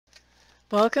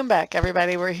Welcome back,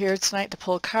 everybody. We're here tonight to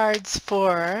pull cards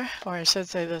for, or I should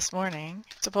say this morning,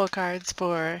 to pull cards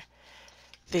for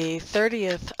the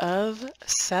 30th of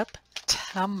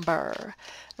September.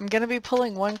 I'm going to be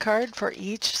pulling one card for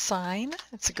each sign.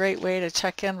 It's a great way to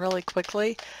check in really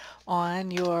quickly on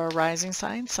your rising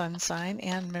sign, sun sign,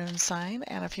 and moon sign,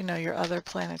 and if you know your other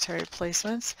planetary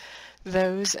placements,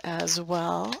 those as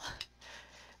well.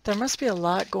 There must be a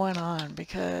lot going on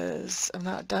because I'm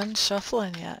not done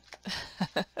shuffling yet.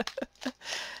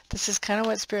 This is kind of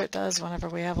what Spirit does whenever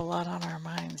we have a lot on our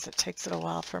minds. It takes it a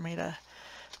while for me to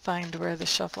find where the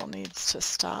shuffle needs to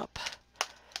stop.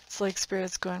 It's like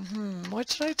Spirit's going, what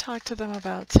should I talk to them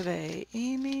about today?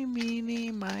 Eeny,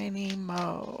 meeny, miny,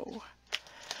 mo.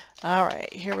 All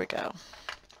right, here we go.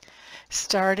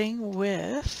 Starting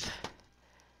with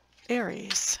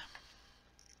Aries.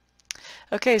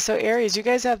 Okay, so Aries, you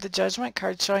guys have the Judgment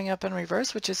card showing up in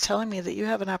reverse, which is telling me that you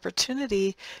have an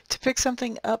opportunity to pick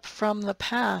something up from the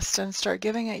past and start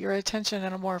giving it your attention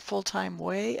in a more full-time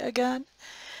way again.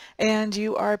 And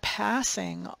you are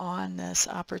passing on this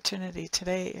opportunity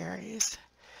today, Aries.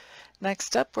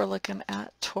 Next up, we're looking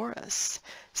at Taurus.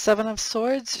 Seven of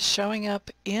Swords showing up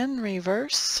in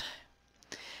reverse.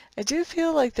 I do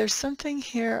feel like there's something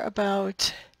here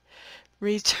about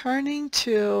returning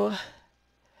to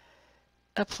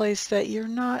a place that you're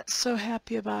not so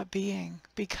happy about being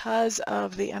because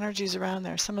of the energies around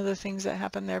there, some of the things that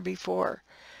happened there before.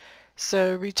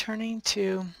 So returning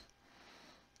to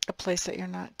a place that you're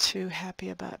not too happy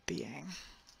about being.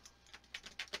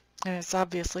 And it's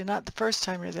obviously not the first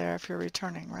time you're there if you're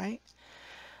returning, right?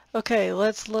 Okay,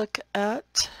 let's look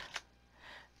at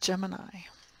Gemini.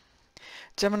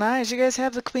 Geminis, you guys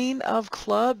have the Queen of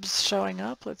Clubs showing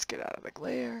up. Let's get out of the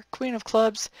glare. Queen of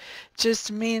Clubs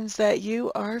just means that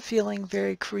you are feeling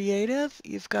very creative.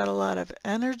 You've got a lot of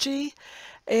energy,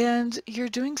 and you're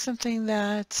doing something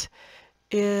that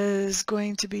is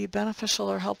going to be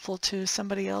beneficial or helpful to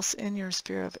somebody else in your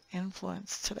sphere of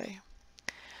influence today.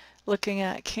 Looking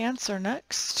at Cancer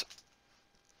next.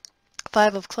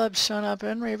 Five of Clubs showing up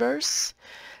in reverse.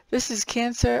 This is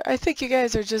Cancer. I think you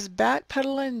guys are just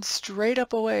backpedaling straight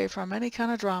up away from any kind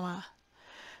of drama.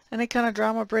 Any kind of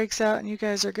drama breaks out and you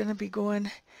guys are going to be going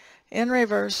in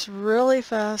reverse really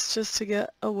fast just to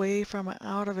get away from it,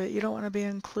 out of it. You don't want to be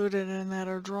included in that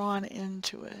or drawn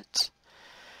into it.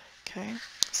 Okay,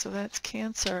 so that's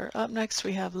Cancer. Up next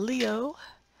we have Leo.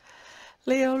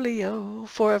 Leo.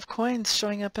 Four of Coins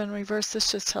showing up in reverse.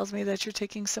 This just tells me that you're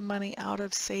taking some money out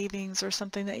of savings or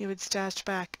something that you would stash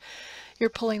back. You're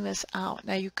pulling this out.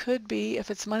 Now you could be, if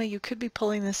it's money, you could be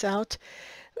pulling this out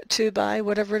to buy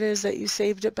whatever it is that you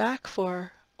saved it back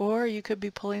for. Or you could be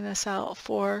pulling this out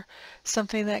for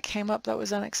something that came up that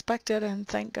was unexpected, and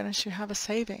thank goodness you have a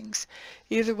savings.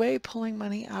 Either way, pulling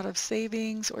money out of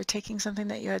savings or taking something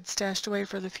that you had stashed away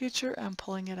for the future and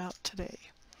pulling it out today.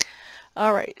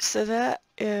 All right, so that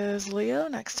is Leo.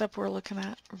 Next up, we're looking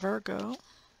at Virgo.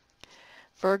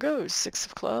 Virgo, Six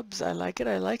of Clubs. I like it.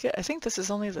 I think this is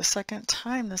only the second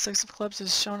time the Six of Clubs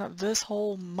has shown up this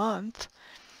whole month.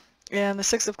 And the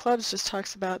Six of Clubs just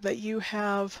talks about that you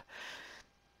have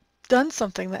done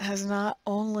something that has not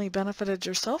only benefited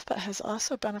yourself, but has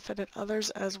also benefited others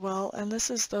as well. And this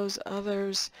is those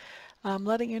others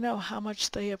letting you know how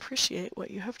much they appreciate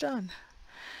what you have done.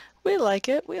 We like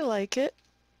it. We like it.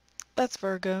 That's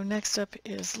Virgo. Next up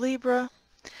is Libra.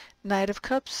 Knight of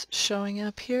Cups showing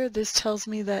up here. This tells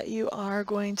me that you are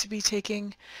going to be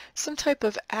taking some type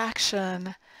of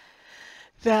action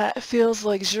that feels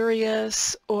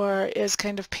luxurious or is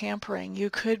kind of pampering. You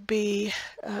could be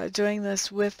doing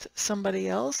this with somebody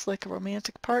else, like a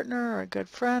romantic partner or a good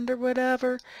friend or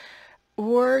whatever,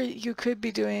 or you could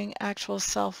be doing actual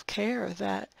self-care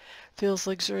that feels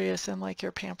luxurious and like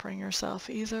you're pampering yourself.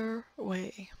 Either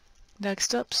way.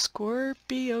 Next up,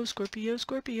 Scorpio.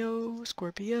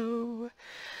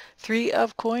 Three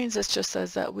of Coins. This just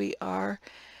says that we are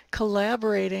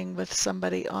collaborating with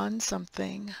somebody on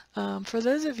something. For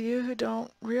those of you who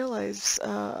don't realize,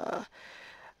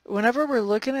 whenever we're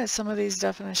looking at some of these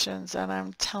definitions and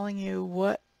I'm telling you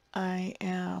what I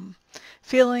am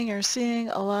feeling or seeing,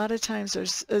 a lot of times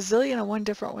there's a zillion and one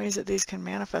different ways that these can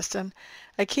manifest, and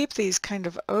I keep these kind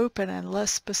of open and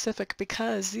less specific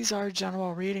because these are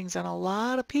general readings and a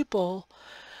lot of people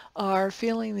are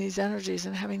feeling these energies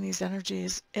and having these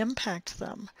energies impact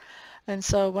them. And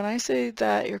so when I say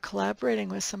that you're collaborating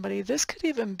with somebody, this could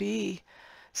even be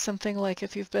something like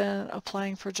if you've been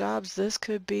applying for jobs, this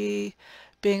could be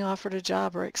being offered a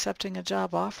job or accepting a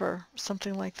job offer,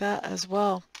 something like that as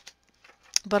well.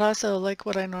 But also, like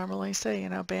what I normally say,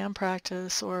 band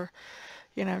practice or,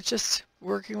 just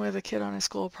working with a kid on a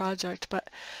school project, but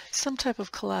some type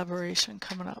of collaboration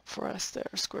coming up for us there,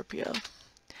 Scorpio.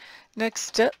 Next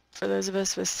step, for those of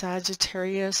us with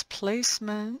Sagittarius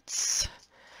placements.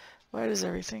 Why does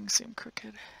everything seem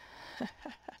crooked?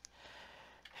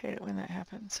 Hate it when that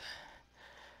happens.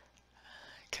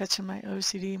 Catching my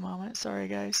OCD moment. Sorry,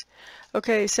 guys.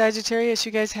 Okay, Sagittarius,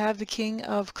 you guys have the King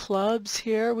of Clubs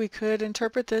here. We could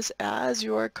interpret this as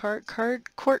your court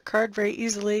card very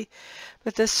easily,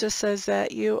 but this just says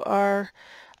that you are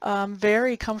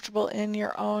very comfortable in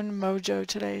your own mojo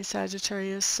today,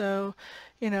 Sagittarius. So,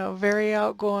 you know, very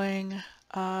outgoing,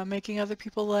 making other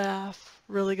people laugh,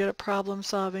 really good at problem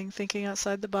solving, thinking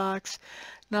outside the box,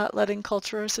 not letting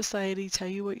culture or society tell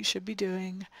you what you should be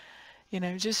doing. You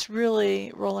know, just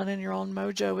really rolling in your own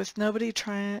mojo with nobody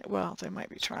trying, well, they might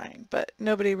be trying, but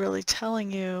nobody really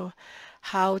telling you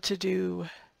how to do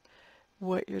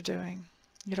what you're doing.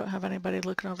 You don't have anybody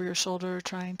looking over your shoulder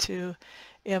trying to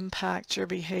impact your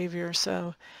behavior,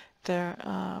 so there,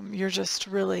 you're just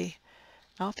really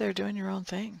out there doing your own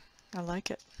thing. I like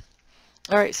it.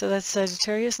 All right, so that's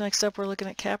Sagittarius. Next up, we're looking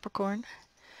at Capricorn.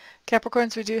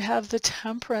 Capricorns, we do have the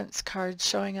Temperance card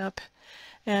showing up.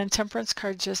 And Temperance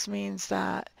card just means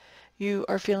that you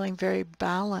are feeling very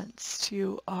balanced.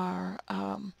 You are,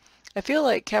 I feel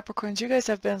like Capricorns, you guys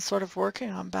have been sort of working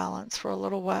on balance for a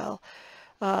little while.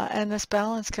 And this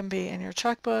balance can be in your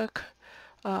checkbook,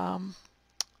 or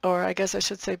I guess I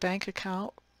should say bank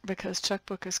account, because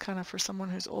checkbook is kind of for someone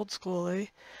who's old schooly.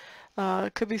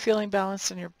 Could be feeling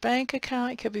balanced in your bank account.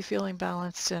 You could be feeling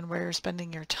balanced in where you're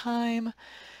spending your time.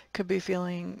 Could be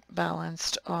feeling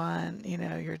balanced on, you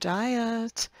know, your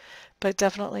diet, but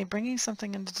definitely bringing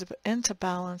something into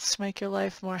balance to make your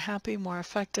life more happy, more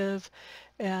effective,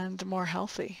 and more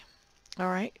healthy. All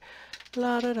right.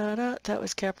 La da da da. That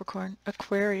was Capricorn.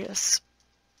 Aquarius.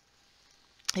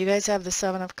 You guys have the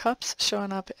Seven of Cups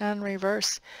showing up in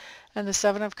reverse. And the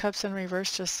Seven of Cups in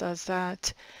reverse just says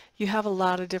that you have a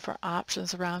lot of different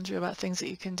options around you about things that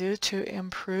you can do to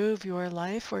improve your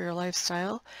life or your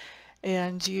lifestyle.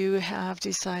 And you have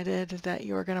decided that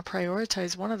you are going to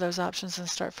prioritize one of those options and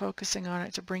start focusing on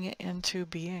it to bring it into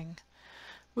being.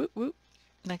 Whoop, whoop.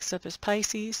 Next up is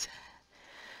Pisces.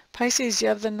 Pisces, you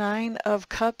have the Nine of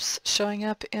Cups showing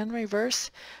up in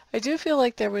reverse. I do feel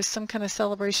like there was some kind of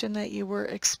celebration that you were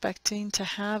expecting to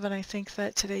have, and I think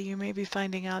that today you may be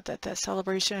finding out that that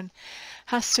celebration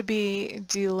has to be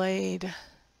delayed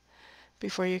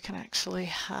before you can actually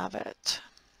have it.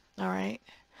 All right?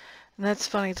 And that's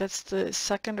funny, that's the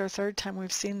second or third time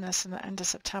we've seen this in the end of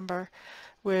September,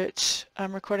 which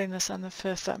I'm recording this on the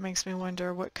 5th. That makes me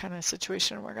wonder what kind of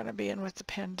situation we're going to be in with the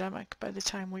pandemic by the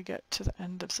time we get to the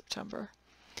end of September.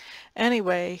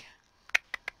 Anyway,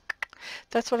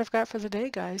 that's what I've got for the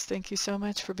day, guys. Thank you so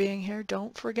much for being here.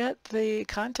 Don't forget the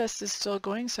contest is still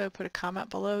going, so put a comment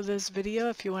below this video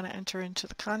if you want to enter into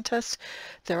the contest.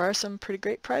 There are some pretty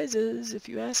great prizes, if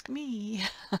you ask me.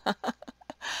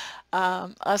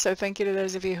 Also, thank you to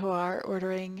those of you who are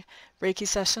ordering Reiki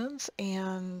sessions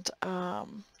and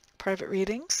private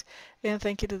readings. And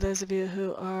thank you to those of you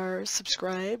who are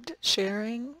subscribed,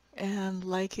 sharing, and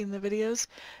liking the videos,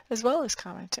 as well as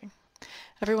commenting.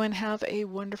 Everyone have a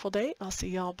wonderful day. I'll see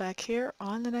y'all back here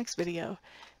on the next video.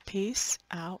 Peace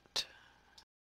out.